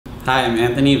Hi, I'm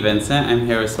Anthony Vincent. I'm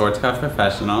here with Schwarzkopf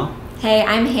Professional. Hey,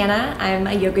 I'm Hannah. I'm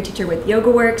a yoga teacher with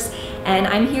Yoga Works, and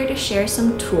I'm here to share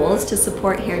some tools to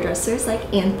support hairdressers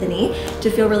like Anthony to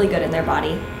feel really good in their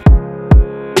body.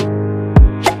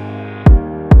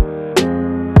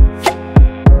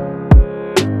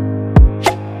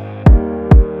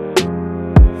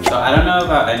 So I don't know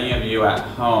about any of you at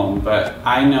home, but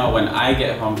I know when I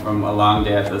get home from a long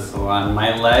day at the salon,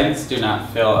 my legs do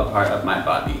not feel a part of my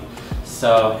body.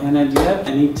 So Hannah, do you have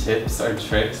any tips or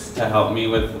tricks to help me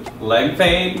with leg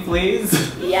pain, please?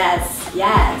 Yes.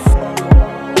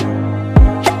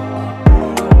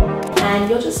 And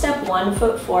you'll just step one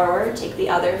foot forward, take the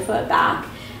other foot back,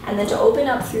 and then to open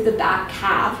up through the back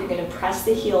calf, you're going to press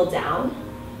the heel down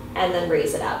and then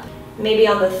raise it up. Maybe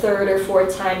on the third or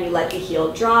fourth time you let the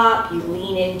heel drop, you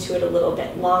lean into it a little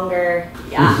bit longer.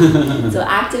 Yeah. So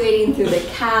activating through the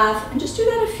calf, and just do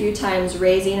that a few times,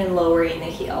 raising and lowering the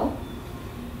heel.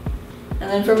 And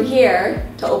then from here,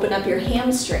 to open up your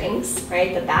hamstrings,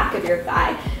 right, the back of your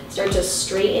thigh, start to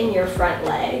straighten your front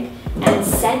leg and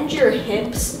send your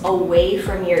hips away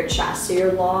from your chest so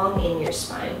you're long in your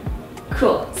spine.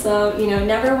 Cool. So,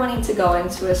 never wanting to go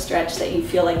into a stretch that you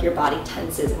feel like your body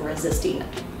tenses and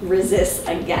resists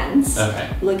against. Okay.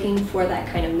 Looking for that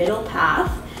kind of middle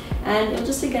path. And you'll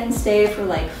just again stay for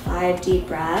like 5 deep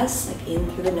breaths, like in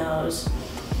through the nose,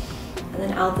 and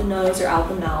then out the nose or out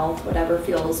the mouth, whatever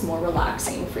feels more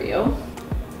relaxing for you.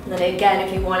 And then again,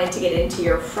 if you wanted to get into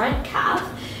your front calf,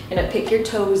 you're gonna pick your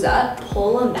toes up,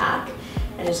 pull them back,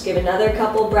 and just give another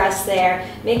couple breaths there,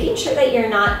 making sure that you're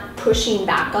not pushing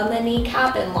back on the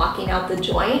kneecap and locking out the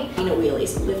joint.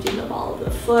 Wheelies, lifting the ball of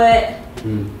the foot,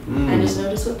 and just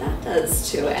notice what that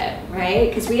does to it, right?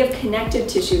 Because we have connective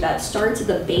tissue that starts at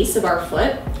the base of our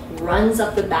foot, runs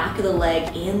up the back of the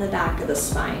leg and the back of the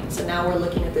spine. So now we're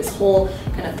looking at this whole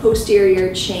kind of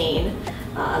posterior chain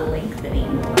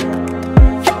lengthening.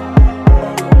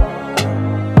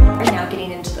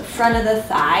 Front of the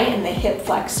thigh, and the hip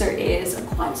flexor is a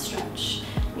quad stretch.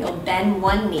 You'll bend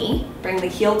one knee, bring the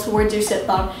heel towards your sit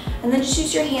bone, and then just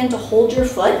use your hand to hold your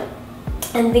foot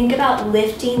and think about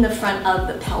lifting the front of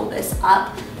the pelvis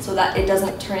up so that it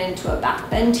doesn't turn into a back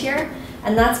bend here.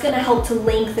 And that's going to help to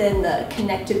lengthen the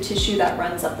connective tissue that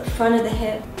runs up the front of the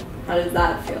hip. How does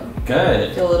that feel?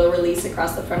 Good. Feel a little release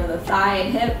across the front of the thigh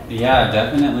and hip? Yeah,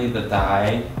 definitely the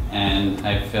thigh, and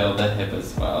I feel the hip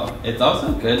as well. It's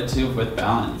also good too with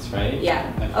balance, right?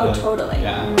 Yeah. Oh, totally.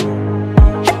 Yeah.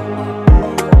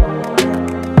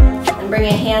 And bring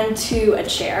a hand to a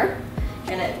chair.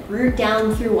 You're gonna root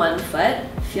down through one foot,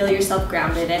 feel yourself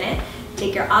grounded in it.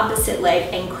 Take your opposite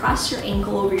leg and cross your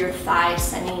ankle over your thigh,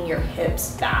 sending your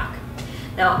hips back.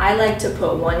 Now, I like to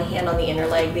put one hand on the inner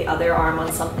leg, the other arm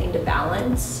on something to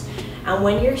balance. And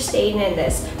when you're staying in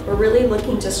this, we're really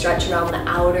looking to stretch around the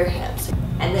outer hips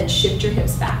and then shift your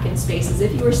hips back in space as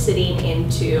if you were sitting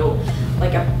into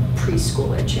like a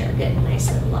preschooler chair, getting nice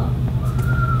and low.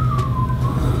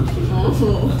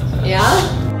 Yeah?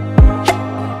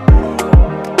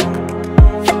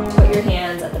 Put your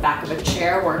hands at the back of a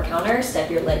chair or a counter, step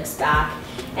your legs back.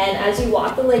 And as you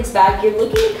walk the legs back, you're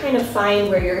looking to kind of find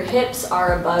where your hips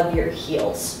are above your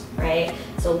heels, right?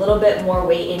 So a little bit more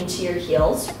weight into your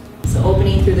heels. So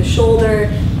opening through the shoulder,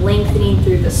 lengthening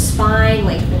through the spine,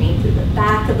 lengthening through the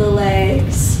back of the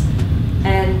legs.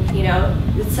 And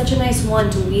it's such a nice one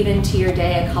to weave into your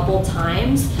day a couple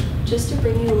times just to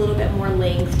bring you a little bit more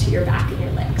length to your back and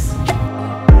your legs.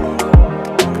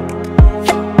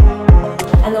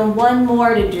 And then one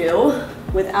more to do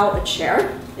without a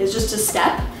chair is just a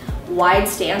step, wide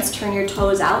stance, turn your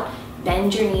toes out,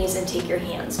 bend your knees and take your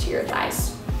hands to your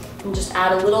thighs. And just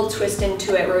add a little twist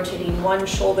into it, rotating one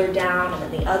shoulder down and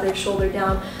then the other shoulder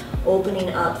down, opening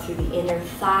up through the inner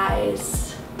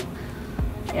thighs.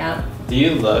 Yeah. Do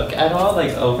you look at all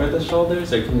like over the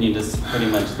shoulders, or can you just pretty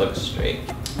much look straight?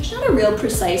 There's not a real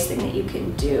precise thing that you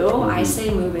can do. I say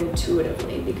move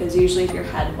intuitively, because usually if your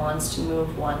head wants to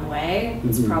move one way,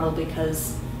 it's probably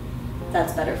because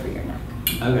that's better for your neck.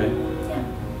 Okay. Yeah.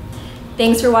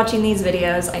 Thanks for watching these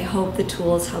videos. I hope the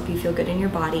tools help you feel good in your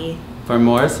body. For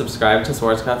more, subscribe to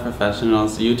Schwarzkopf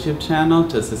Professional's YouTube channel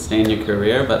to sustain your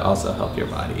career but also help your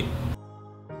body.